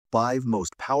5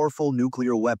 most powerful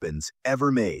nuclear weapons ever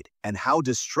made and how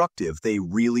destructive they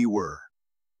really were.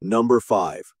 Number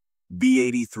 5.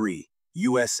 B-83,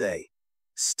 USA.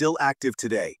 Still active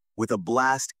today, with a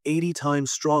blast 80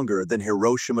 times stronger than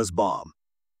Hiroshima's bomb.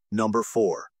 Number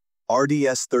 4.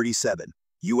 RDS-37,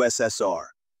 USSR.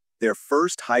 Their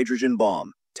first hydrogen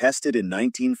bomb, tested in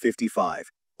 1955,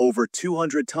 over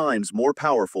 200 times more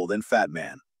powerful than Fat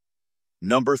Man.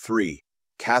 Number 3.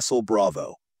 Castle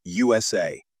Bravo,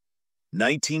 USA.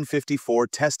 1954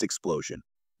 test explosion,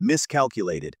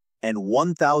 miscalculated, and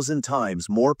 1,000 times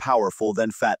more powerful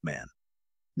than Fat Man.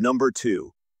 Number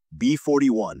 2.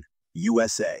 B-41,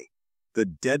 USA. The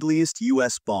deadliest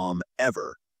U.S. bomb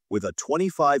ever, with a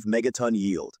 25 megaton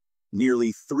yield,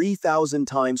 nearly 3,000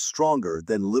 times stronger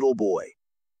than Little Boy.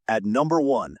 At number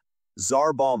 1,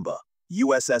 Tsar Bomba,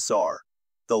 USSR.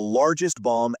 The largest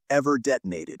bomb ever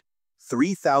detonated,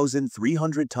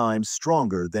 3,300 times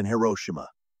stronger than Hiroshima.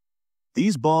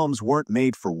 These bombs weren't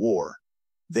made for war.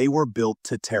 They were built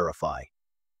to terrify.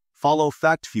 Follow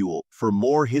Fact Fuel for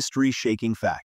more history-shaking facts.